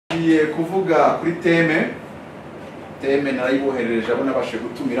tugiye kuvuga kuri teme narayiboherereje abo nabashe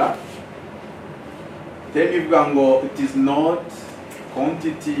gutumira. Teme ivuga ngo it is not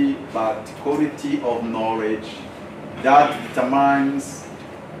quantity but quality of knowledge that determines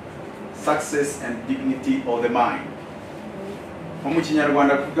success and dignity of the mind. Mu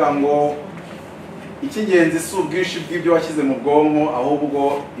Kinyarwanda kuvuga ngo icy'ingenzi si ubwinshi bw'ibyo washyize mu bwonko,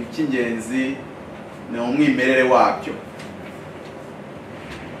 ahubwo icy'ingenzi ni umwimerere wabyo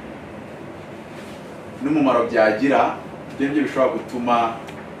n'umumaro byagira. Ibyo bishobora gutuma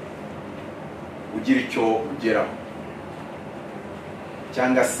ugira icyo ugeraho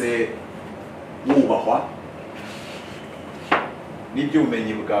cyangwa se wubahwa n'ibyo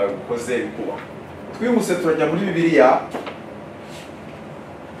ubumenyi bwawe bukoze bikubaho. Twihuse turajya muri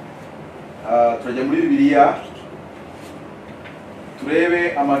Bibiliya,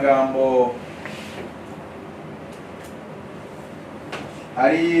 turebe amagambo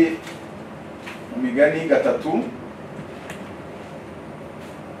ari mu Migani 3.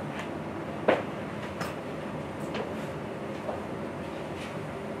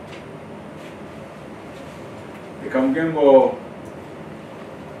 Reka mvuge ngo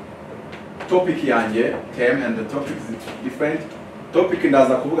topic yanjye theme and the topic is different. Topic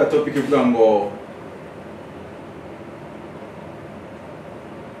ndaza kuvuga topic ivuga ngo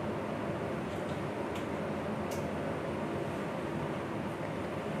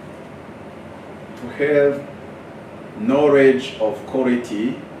to have knowledge of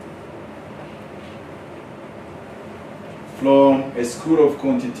quality from a school of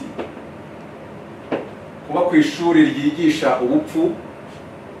quantity. Kuba ku ishuri ryigisha ubupfu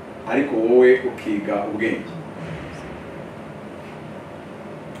ariko wowe ukiga ubwenge.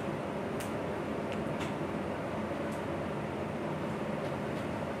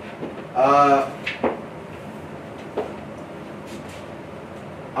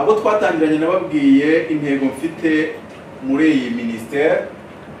 Abo twatangiranye nababwiye intego mfite muri iyi ministère.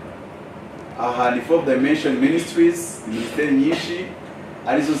 Aha ni 4 dimension ministries, ministeri nyinshi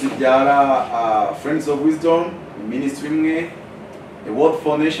arizo zibyara Friends of Wisdom ministry imwe, the World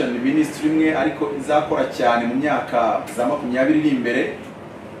Foundation ministry imwe, ariko izakora cyane mu myaka za 20 iri imbere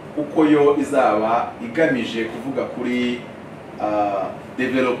kuko yo izaba igamije kuvuga kuri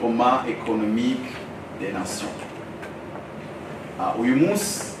développement économique des nations. Uyu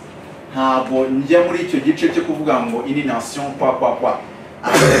munsi ntabwo njya muri icyo gice cyo kuvuga ngo ini nation kwa kuvuga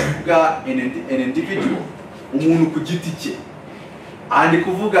an individual, umuntu ku giti cye, andi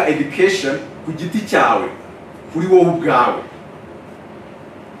kuvuga education ku giti cyawe kuri wowe ubwawe.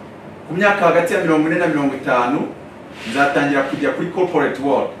 Ku myaka hagati ya 40 na 50 nzatangira kujya kuri corporate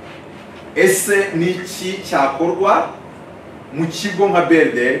world. Ese niki cyakorwa mu kigo nka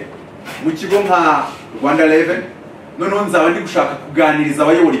BRD, mu kigo nka Rwanda Revenue? Noneho nzaba ndi gushaka kuganiriza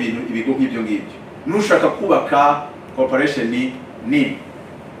abayobora ibigo nk'ibyo ngibyo, nushaka kubaka corporation nini.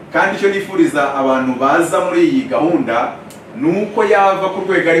 Kandi icyo nifuriza abantu baza muri iyi gahunda nuko yava ku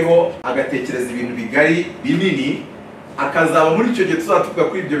rwego ariho agatekereza ibintu bigari binini, akazaba muri icyo gihe tuzatuvuga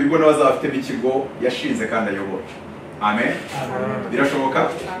kuri ibyo bigo n'abazaba bafite n'ikigo yashinze kandi ayobora. Amen. Birashoboka?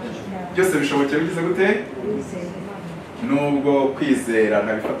 Byose bishobokera bigize gute? Nubwo kwizera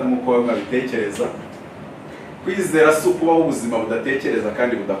nabifata nk'uko bamwe babitekereza. Kwizera si ukubaho ubuzima budatekereza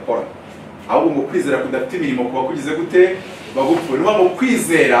kandi budakora, ahubwo ngo kwizera kudafite imirimo kuba kugize gute? Bagupfuye. Niba ngo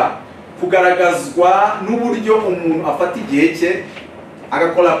kwizera kugaragazwa n'uburyo umuntu afata igihe cye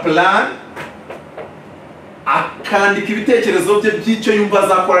agakora plan, akandika ibitekerezo bye by'icyo yumva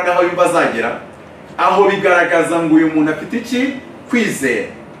azakora n'aho yumva azagera, aho bigaragaza ngo uyu muntu afite iki? Kwizera.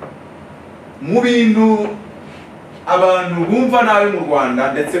 Mu bintu abantu bumva nabi mu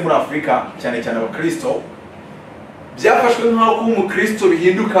Rwanda ndetse muri Afurika cyane cyane abakristo, byafashwe nk'aho kuba umukristo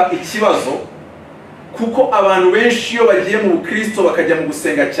bihinduka ikibazo, kuko abantu benshi iyo bagiye mu bukristo bakajya mu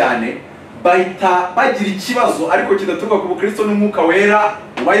gusenga cyane bahita bagira ikibazo, ariko kidaturuka ku bukristo n'umwuka wera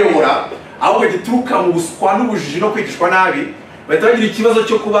ubayobora, ahubwo gituruka mu buswa n'ubujiji no kwigishwa nabi. Bahita bagira ikibazo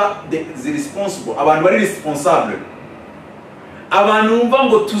cyo kuba responsible, abantu bari responsable. Abantu bumva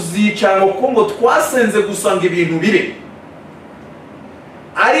ngo tuzicara ngo twasenze gusanga ibintu bibe,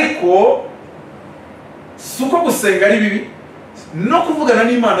 ariko suko gusenga ari bibi no kuvugana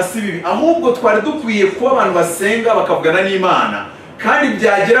n'Imana si bibi, ahubwo twari dukwiye kuba abantu basenga bakavugana n'Imana, kandi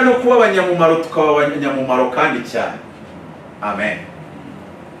byagera no kuba abanyamumaro tukaba abanyamumaro kandi cyane. Amen.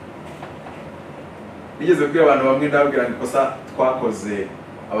 Nigeze kubwira abantu bamwe ndababwira ngo ikosa twakoze,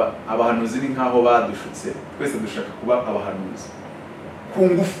 abahanuzi ni nkaho badushutse. Twese dushaka kuba abahanuzi ku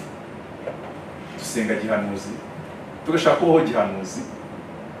ngufu, dusenga gihanuzi, tugashaka kubaho gihanuzi,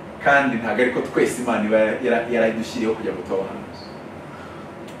 kandi ntabwo ariko twese Imana iba yaradushyiriyeho kujya gutoba abahanuzi.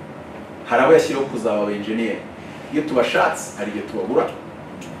 hari abo yashyiriyeho kuzaba aba engineer, iyo tubashatse hari igihe tubabura.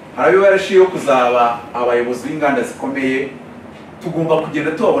 Hari abo yarashyiriyeho kuzaba abayobozi b'inganda zikomeye, tugomba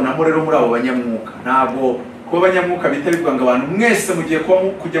kugenda tubabonamo rero muri abo banyamwuka. Ntabwo kuba abanyamwuka bita bivuga ngo abantu mwese mugiye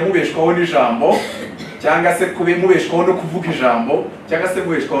kujya mubeshwaho n'ijambo, cyangwa se kube mubeshwaho no kuvuga ijambo, cyangwa se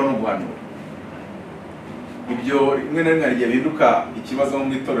mubeshwaho no guhanura. Ibyo rimwe na rimwe hari igihe bihinduka ikibazo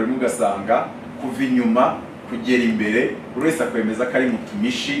mu itorero, rimwe ugasanga kuva inyuma kugera imbere buri wese akwemeza ko ari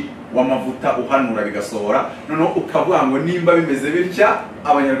mutumishi w'amavuta uhanura bigasohora, noneho ukavuga ngo nimba bimeze bitya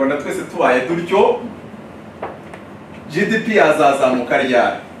abanyarwanda twese tubaye dutyo GDP yazazamuka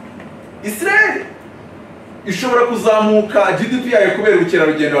ryari? Israel ishobora kuzamuka GDP yayo kubera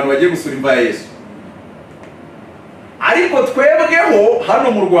ubukerarugendo abantu bagiye gusura imva ya Yesu, ariko twebweho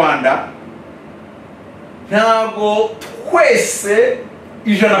hano mu Rwanda ntabwo twese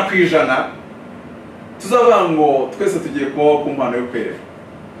 100% tuzavuga ngo twese tugiye kubaho ku mpano yo kwera.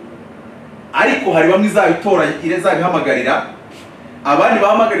 Ariko hari bamwe izabitora izabihamagarira, abandi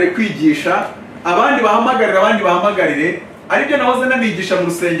bahamagarire kwigisha, abandi bahamagarire. Aribyo nahoze nanigisha mu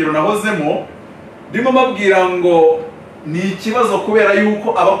rusengero nahozemo, ndimo mabwira ngo ni ikibazo kubera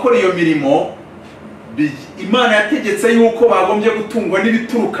yuko abakora iyo mirimo Imana yategetse yuko bagombye gutungwa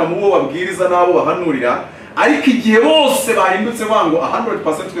n'ibituruka mu bo babwiriza n'abo bahanurira, ariko igihe bose bahindutse bango 100%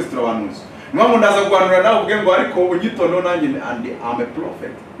 twese turabanuza. Mwamo ndaza guhanura nawe ubwe ngo ariko unyitono nanjye and I'm a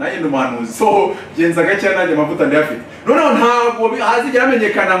prophet, nanjye ndumuhanuzi, so genza gake nanjye amavuta ndayafite. Noneho ntabwo hazigera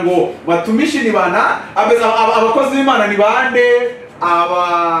amenyekana ngo batumishi ni bana, abakozi b'Imana ni bande,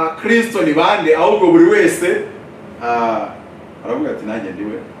 aba Kristo ni bande, ahubwo buri wese aravuga ati nanjye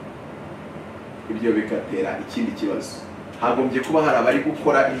ndiwe. Ibyo bigatera ikindi kibazo. Hagombye kuba hari abari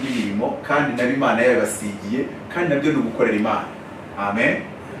gukora indi mirimo kandi nabi Imana yabasigiye, kandi nabyo ni ugukorera Imana. Amen.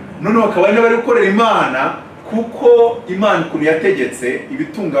 Noneho akaba n'abari gukorera Imana kuko Imana ukuntu yategetse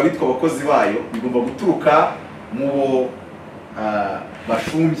ibitunga bitwa abakozi bayo bigomba guturuka mu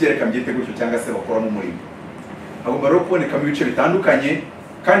bashumbye, reka mbyite gutyo, cyangwa se bakora mu murimo. Hagomba rero kuboneka mu bice bitandukanye,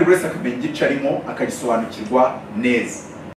 kandi buri wese akamenya igice arimo akagisobanukirwa neza.